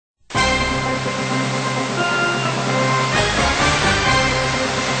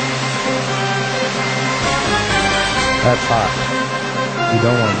That's hot. You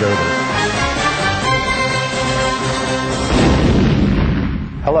don't want to go there.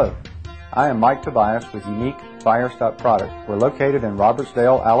 Hello, I am Mike Tobias with Unique Firestop Products. We're located in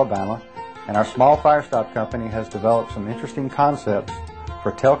Robertsdale, Alabama, and our small firestop company has developed some interesting concepts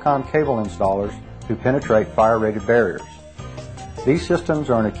for telecom cable installers who penetrate fire-rated barriers. These systems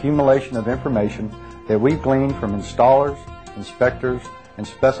are an accumulation of information that we've gleaned from installers, inspectors, and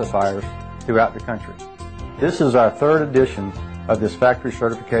specifiers throughout the country. This is our third edition of this factory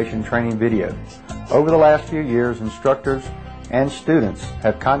certification training video. Over the last few years, instructors and students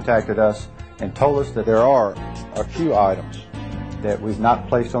have contacted us and told us that there are a few items that we've not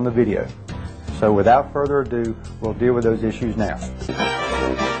placed on the video. So without further ado, we'll deal with those issues now.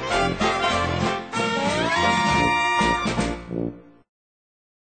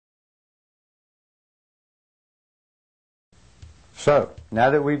 So,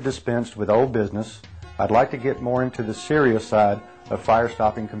 now that we've dispensed with old business, I'd like to get more into the serious side of fire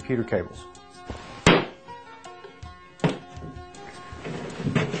stopping computer cables.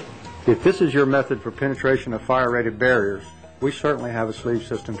 If this is your method for penetration of fire-rated barriers, we certainly have a sleeve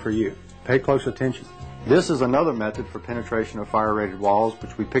system for you. Pay close attention. This is another method for penetration of fire-rated walls,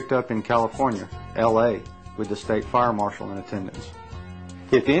 which we picked up in California, LA, with the state fire marshal in attendance.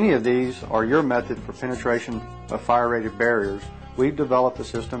 If any of these are your method for penetration of fire-rated barriers, we've developed a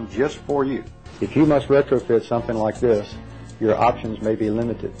system just for you. If you must retrofit something like this, your options may be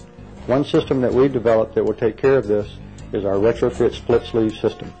limited. One system that we've developed that will take care of this is our retrofit split sleeve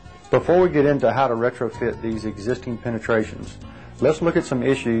system. Before we get into how to retrofit these existing penetrations, let's look at some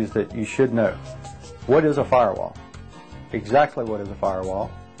issues that you should know. What is a firewall? Exactly what is a firewall?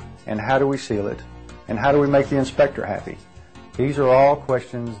 And how do we seal it? And how do we make the inspector happy? These are all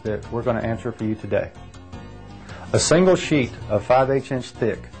questions that we're going to answer for you today. A single sheet of 5/8 inch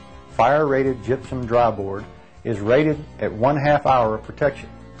thick, fire-rated gypsum dryboard is rated at 1/2 hour of protection.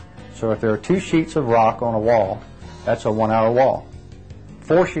 So if there are 2 sheets of rock on a wall, that's a 1-hour wall.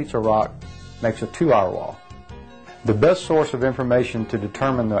 4 sheets of rock makes a 2-hour wall. The best source of information to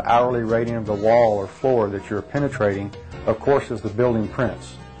determine the hourly rating of the wall or floor that you're penetrating, of course, is the building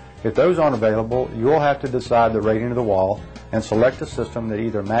prints. If those aren't available, you'll have to decide the rating of the wall and select a system that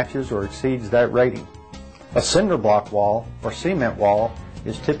either matches or exceeds that rating. A cinder block wall or cement wall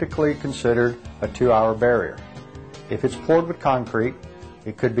is typically considered a 2-hour barrier. If it's poured with concrete,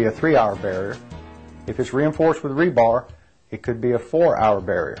 it could be a 3-hour barrier. If it's reinforced with rebar, it could be a 4-hour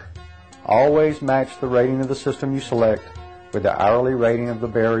barrier. Always match the rating of the system you select with the hourly rating of the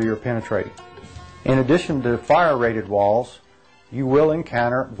barrier you're penetrating. In addition to fire-rated walls, you will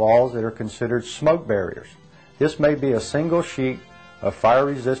encounter walls that are considered smoke barriers. This may be a single sheet of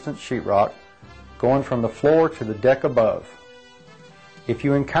fire-resistant sheetrock going from the floor to the deck above. If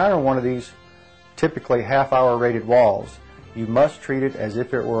you encounter one of these typically half-hour rated walls, you must treat it as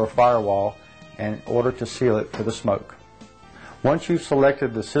if it were a firewall in order to seal it for the smoke. Once you've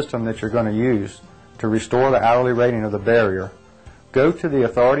selected the system that you're going to use to restore the hourly rating of the barrier, go to the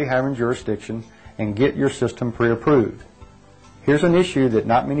authority having jurisdiction and get your system pre-approved. Here's an issue that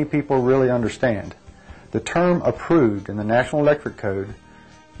not many people really understand. The term approved in the National Electric Code,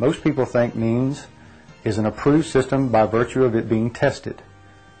 most people think means is an approved system by virtue of it being tested.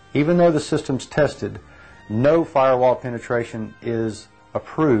 Even though the system's tested, no firewall penetration is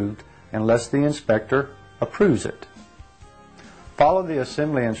approved unless the inspector approves it. Follow the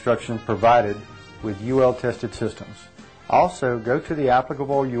assembly instructions provided with UL tested systems. Also, go to the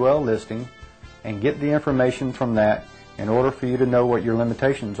applicable UL listing and get the information from that in order for you to know what your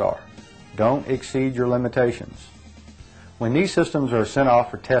limitations are. Don't exceed your limitations. When these systems are sent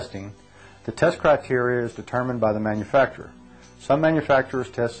off for testing, the test criteria is determined by the manufacturer. Some manufacturers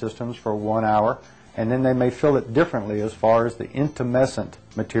test systems for 1 hour, and then they may fill it differently as far as the intumescent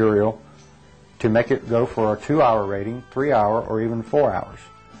material to make it go for a 2-hour rating, 3-hour, or even 4 hours.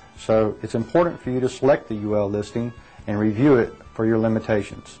 So it's important for you to select the UL listing and review it for your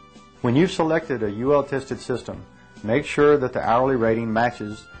limitations. When you've selected a UL tested system, make sure that the hourly rating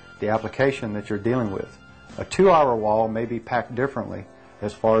matches the application that you're dealing with. A 2-hour wall may be packed differently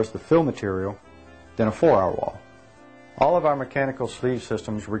as far as the fill material than a 4-hour wall. All of our mechanical sleeve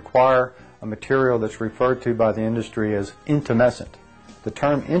systems require a material that's referred to by the industry as intumescent. The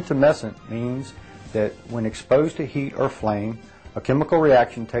term intumescent means that when exposed to heat or flame, a chemical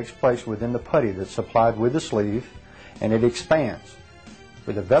reaction takes place within the putty that's supplied with the sleeve, and it expands.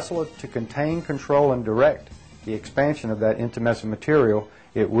 For the vessel to contain, control, and direct the expansion of that intumescent material,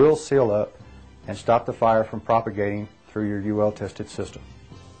 it will seal up and stop the fire from propagating through your UL tested system.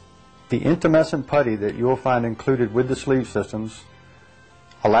 The intumescent putty that you will find included with the sleeve systems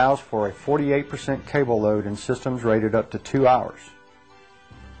allows for a 48% cable load in systems rated up to 2 hours.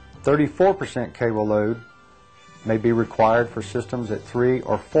 34% cable load may be required for systems at 3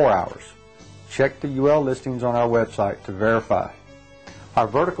 or 4 hours. Check the UL listings on our website to verify. Our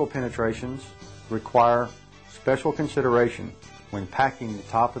vertical penetrations require special consideration when packing the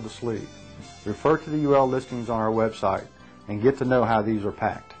top of the sleeve. Refer to the UL listings on our website and get to know how these are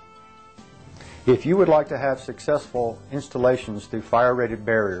packed. If you would like to have successful installations through fire-rated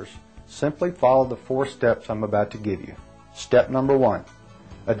barriers, simply follow the 4 steps I'm about to give you. Step number 1,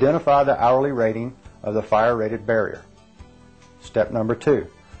 identify the hourly rating of the fire-rated barrier. Step number 2,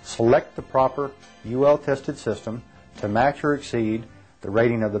 select the proper UL-tested system to match or exceed the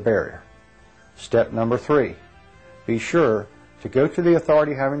rating of the barrier. Step number 3, be sure to go to the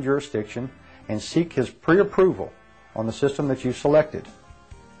authority having jurisdiction and seek his pre-approval on the system that you selected.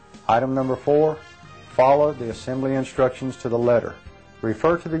 Item number 4, follow the assembly instructions to the letter.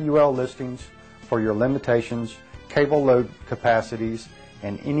 Refer to the UL listings for your limitations, cable load capacities,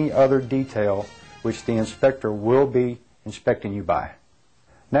 and any other detail which the inspector will be inspecting you by.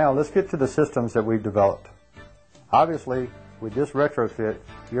 Now let's get to the systems that we've developed. Obviously, with this retrofit,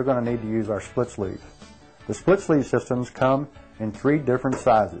 you're going to need to use our split sleeve. The split sleeve systems come in 3 different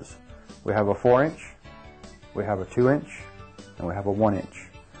sizes. We have a 4-inch, we have a 2-inch, and we have a 1-inch.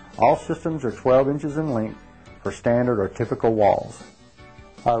 All systems are 12 inches in length for standard or typical walls.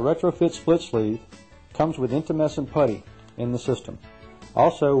 Our retrofit split sleeve comes with intumescent putty in the system.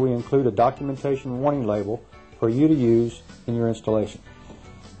 Also, we include a documentation warning label for you to use in your installation.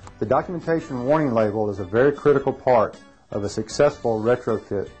 The documentation warning label is a very critical part of a successful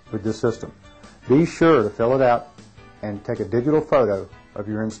retrofit with this system. Be sure to fill it out and take a digital photo of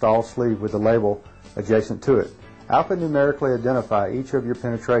your installed sleeve with the label adjacent to it. Alphanumerically identify each of your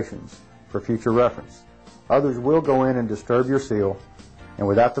penetrations for future reference. Others will go in and disturb your seal, and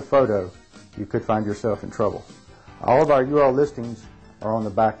without the photo, you could find yourself in trouble. All of our UL listings are on the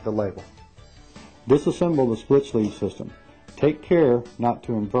back of the label. Disassemble the split sleeve system. Take care not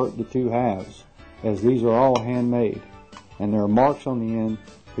to invert the 2 halves, as these are all handmade, and there are marks on the end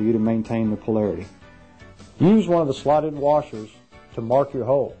for you to maintain the polarity. Use one of the slotted washers to mark your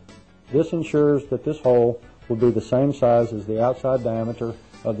hole. This ensures that this hole will be the same size as the outside diameter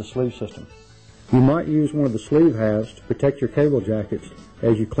of the sleeve system. You might use one of the sleeve halves to protect your cable jackets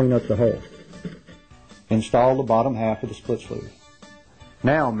as you clean up the hole. Install the bottom half of the split sleeve.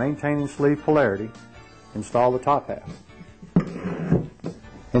 Now, maintaining sleeve polarity, install the top half.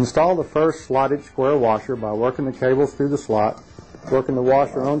 Install the first slotted square washer by working the cables through the slot, working the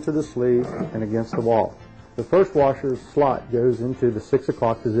washer onto the sleeve and against the wall. The first washer's slot goes into the 6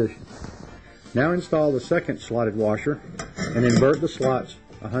 o'clock position. Now install the second slotted washer and invert the slots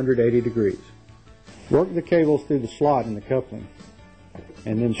 180 degrees. Work the cables through the slot in the coupling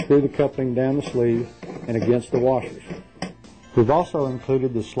and then screw the coupling down the sleeve and against the washers. We've also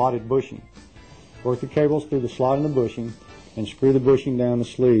included the slotted bushing. Work the cables through the slot in the bushing and screw the bushing down the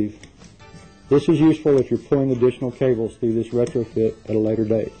sleeve. This is useful if you're pulling additional cables through this retrofit at a later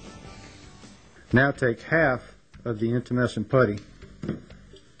date. Now take half of the intumescent putty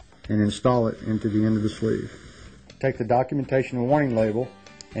and install it into the end of the sleeve. Take the documentation and warning label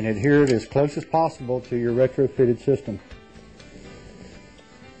and adhere it as close as possible to your retrofitted system.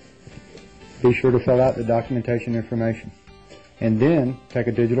 Be sure to fill out the documentation information and then take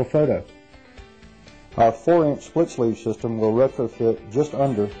a digital photo. Our 4-inch split sleeve system will retrofit just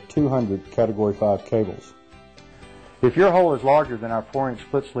under 200 Category 5 cables. If your hole is larger than our 4-inch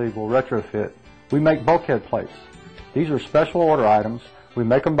split sleeve will retrofit, we make bulkhead plates. These are special order items. We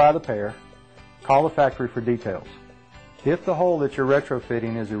make them by the pair. Call the factory for details. If the hole that you're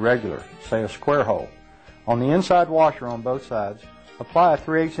retrofitting is irregular, say a square hole, on the inside washer on both sides, apply a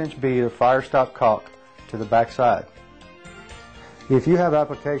 3/8 inch bead of firestop caulk to the back side. If you have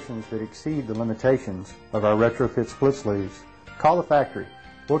applications that exceed the limitations of our retrofit split sleeves, call the factory.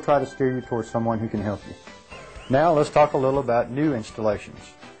 We'll try to steer you towards someone who can help you. Now let's talk a little about new installations.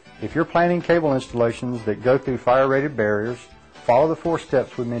 If you're planning cable installations that go through fire-rated barriers, follow the 4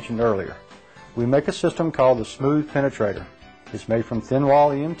 steps we mentioned earlier. We make a system called the Smooth Penetrator. It's made from thin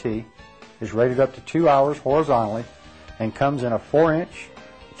wall EMT, is rated up to 2 hours horizontally, and comes in a 4-inch,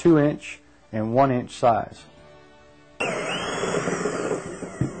 2-inch, and 1-inch size.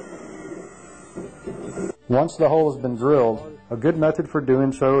 Once the hole has been drilled, a good method for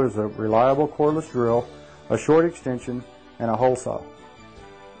doing so is a reliable cordless drill, a short extension, and a hole saw.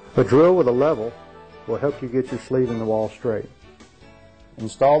 A drill with a level will help you get your sleeve in the wall straight.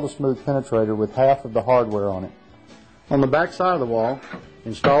 Install the Smooth Penetrator with half of the hardware on it. On the back side of the wall,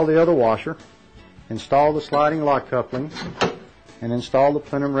 install the other washer, install the sliding lock coupling, and install the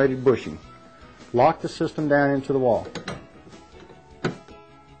plenum-rated bushing. Lock the system down into the wall.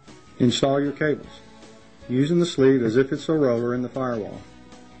 Install your cables, using the sleeve as if it's a roller in the firewall.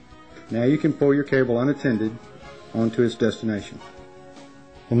 Now you can pull your cable unattended onto its destination.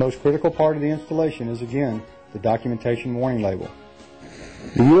 The most critical part of the installation is, again, the documentation warning label.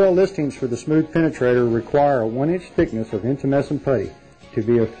 The UL listings for the smooth penetrator require a 1-inch thickness of intumescent putty to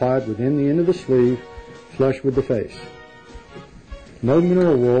be applied within the end of the sleeve, flush with the face. No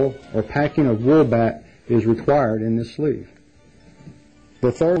mineral wool or packing of wool bat is required in this sleeve.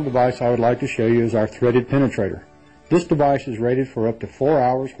 The third device I would like to show you is our threaded penetrator. This device is rated for up to 4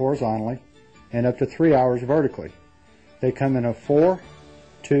 hours horizontally and up to 3 hours vertically. They come in a 4,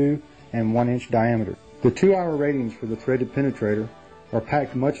 2, and 1-inch diameter. The 2-hour ratings for the threaded penetrator are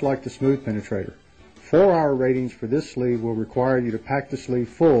packed much like the smooth penetrator. 4-hour ratings for this sleeve will require you to pack the sleeve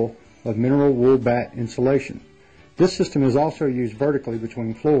full of mineral wool bat insulation. This system is also used vertically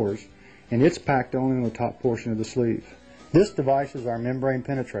between floors, and it's packed only on the top portion of the sleeve. This device is our membrane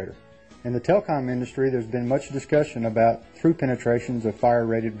penetrator. In the telecom industry, there's been much discussion about through penetrations of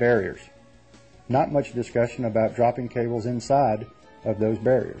fire-rated barriers. Not much discussion about dropping cables inside of those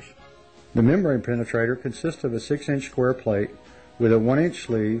barriers. The membrane penetrator consists of a 6-inch square plate with a 1-inch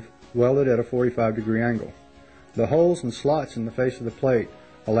sleeve welded at a 45-degree angle. The holes and slots in the face of the plate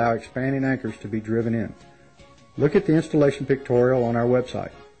allow expanding anchors to be driven in. Look at the installation pictorial on our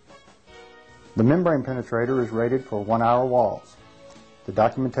website. The membrane penetrator is rated for 1-hour walls. The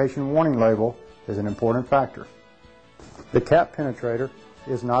documentation warning label is an important factor. The cap penetrator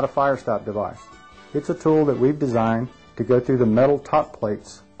is not a fire stop device. It's a tool that we've designed to go through the metal top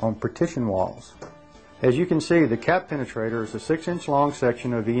plates on partition walls. As you can see, the cap penetrator is a 6-inch long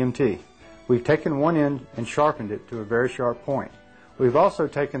section of EMT. We've taken one end and sharpened it to a very sharp point. We've also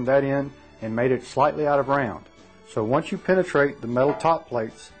taken that end and made it slightly out of round. So once you penetrate the metal top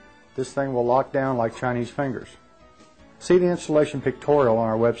plates, this thing will lock down like Chinese fingers. See the installation pictorial on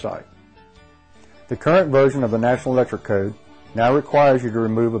our website. The current version of the National Electric Code now requires you to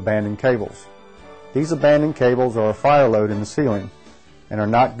remove abandoned cables. These abandoned cables are a fire load in the ceiling and are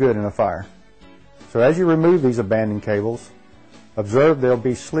not good in a fire. So as you remove these abandoned cables, observe there will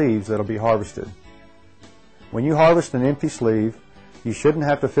be sleeves that will be harvested. When you harvest an empty sleeve, you shouldn't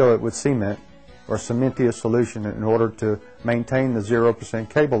have to fill it with cement or cementitious solution in order to maintain the 0%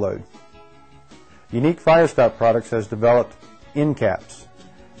 cable load. Unique Firestop Products has developed end caps.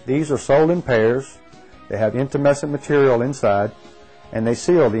 These are sold in pairs, they have intumescent material inside, and they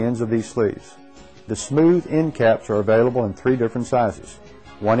seal the ends of these sleeves. The smooth end caps are available in 3 different sizes: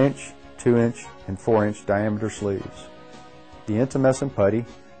 1-inch, 2-inch, and 4-inch diameter sleeves. The intumescent putty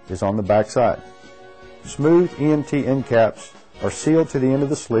is on the back side. Smooth EMT end caps are sealed to the end of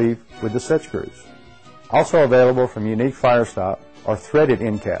the sleeve with the set screws. Also available from Unique Firestop are threaded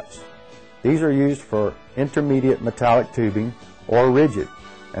end caps. These are used for intermediate metallic tubing or rigid,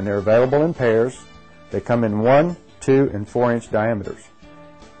 and they're available in pairs. They come in 1, 2, and 4-inch diameters.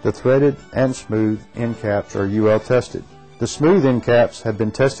 The threaded and smooth end caps are UL tested. The smooth end caps have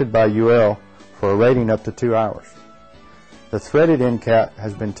been tested by UL for a rating up to 2 hours. The threaded end cap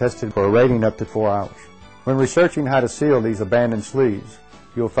has been tested for a rating up to 4 hours. When researching how to seal these abandoned sleeves,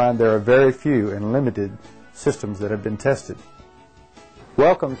 you'll find there are very few and limited systems that have been tested.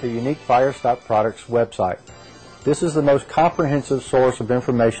 Welcome to Unique Firestop Products website. This is the most comprehensive source of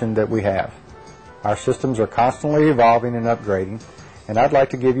information that we have. Our systems are constantly evolving and upgrading, and I'd like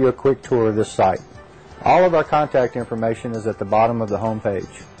to give you a quick tour of this site. All of our contact information is at the bottom of the home page.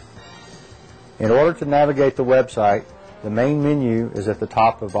 In order to navigate the website, the main menu is at the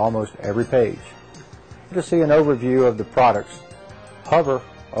top of almost every page. To see an overview of the products, hover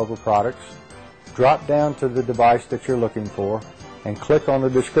over products, drop down to the device that you're looking for, and click on the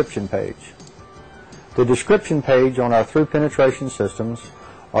description page. The description page on our through penetration systems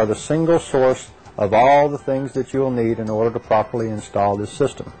are the single source of all the things that you'll need in order to properly install this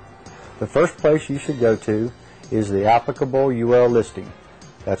system. The first place you should go to is the applicable UL listing.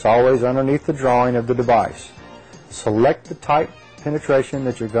 That's always underneath the drawing of the device. Select the type penetration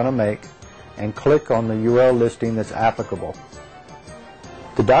that you're going to make and click on the UL listing that's applicable.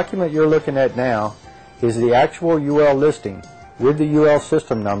 The document you're looking at now is the actual UL listing with the UL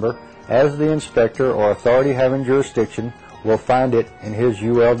system number, as the inspector or authority having jurisdiction will find it in his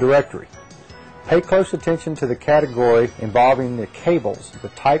UL directory. Pay close attention to the category involving the cables, the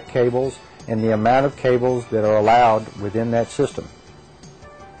type cables, and the amount of cables that are allowed within that system.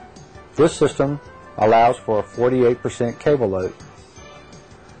 This system allows for a 48% cable load.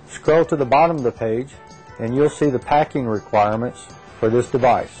 Scroll to the bottom of the page and you'll see the packing requirements for this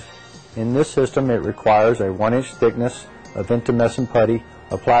device. In this system it requires a 1-inch thickness of intumescent putty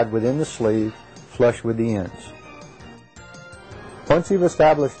applied within the sleeve, flush with the ends. Once you've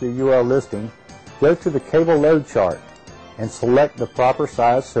established the UL listing, go to the cable load chart and select the proper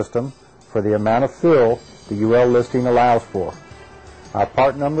size system for the amount of fill the UL listing allows for. Our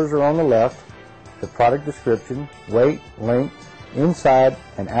part numbers are on the left, the product description, weight, length, inside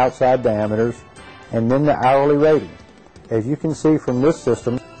and outside diameters, and then the hourly rating. As you can see from this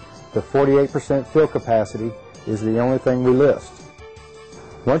system, the 48% fill capacity is the only thing we list.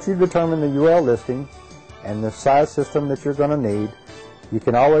 Once you've determined the UL listing and the size system that you're going to need, you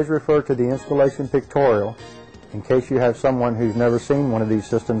can always refer to the installation pictorial in case you have someone who's never seen one of these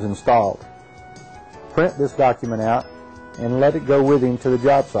systems installed. Print this document out and let it go with him to the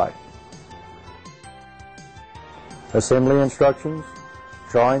job site. Assembly instructions,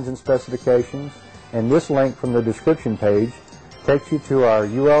 drawings and specifications, and this link from the description page takes you to our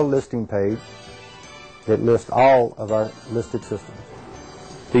UL listing page that lists all of our listed systems.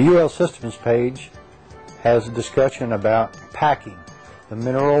 The UL systems page has a discussion about packing, the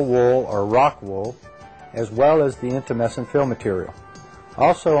mineral wool or rock wool, as well as the intumescent fill material.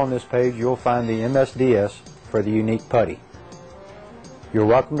 Also on this page you'll find the MSDS for the unique putty. You're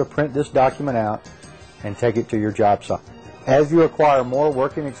welcome to print this document out and take it to your job site. As you acquire more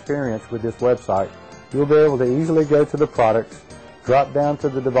working experience with this website, you'll be able to easily go to the products, drop down to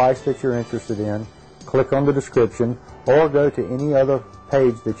the device that you're interested in, click on the description, or go to any other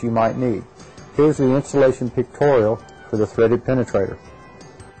page that you might need. Here's the installation pictorial for the threaded penetrator.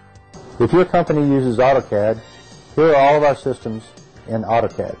 If your company uses AutoCAD, here are all of our systems in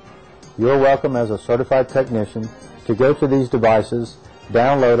AutoCAD. You're welcome as a certified technician to go to these devices,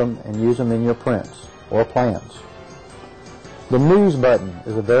 download them, and use them in your prints or plans. The News button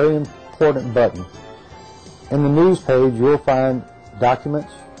is a very important button. In the News page you'll find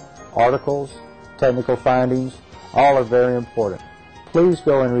documents, articles, technical findings. All are very important. Please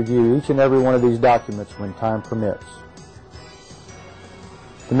go and review each and every one of these documents when time permits.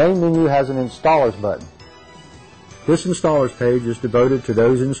 The main menu has an Installers button. This Installers page is devoted to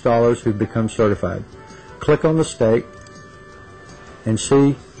those installers who've become certified. Click on the stake and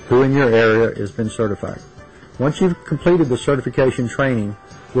see who in your area has been certified. Once you've completed the certification training,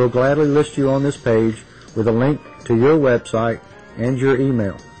 we'll gladly list you on this page with a link to your website and your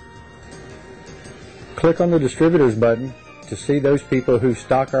email. Click on the Distributors button to see those people who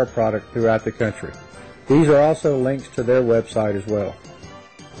stock our product throughout the country. These are also links to their website as well.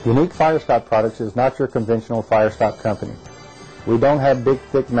 Unique Firestop Products is not your conventional firestop company. We don't have big,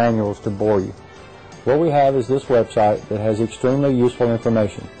 thick manuals to bore you. What we have is this website that has extremely useful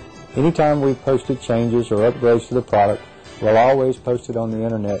information. Anytime we've posted changes or upgrades to the product, we'll always post it on the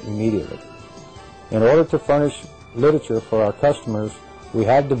internet immediately. In order to furnish literature for our customers, we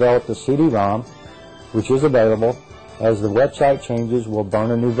have developed a CD-ROM, which is available. As the website changes, we'll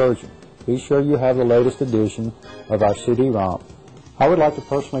burn a new version. Be sure you have the latest edition of our CD-ROM. I would like to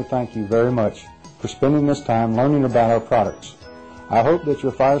personally thank you very much for spending this time learning about our products. I hope that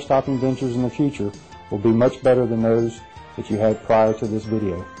your fire stopping ventures in the future will be much better than those that you had prior to this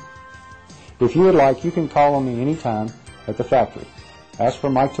video. If you would like, you can call on me anytime at the factory. Ask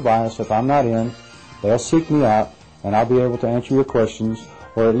for Mike Tobias. If I'm not in, they'll seek me out and I'll be able to answer your questions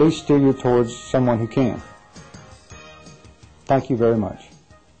or at least steer you towards someone who can. Thank you very much.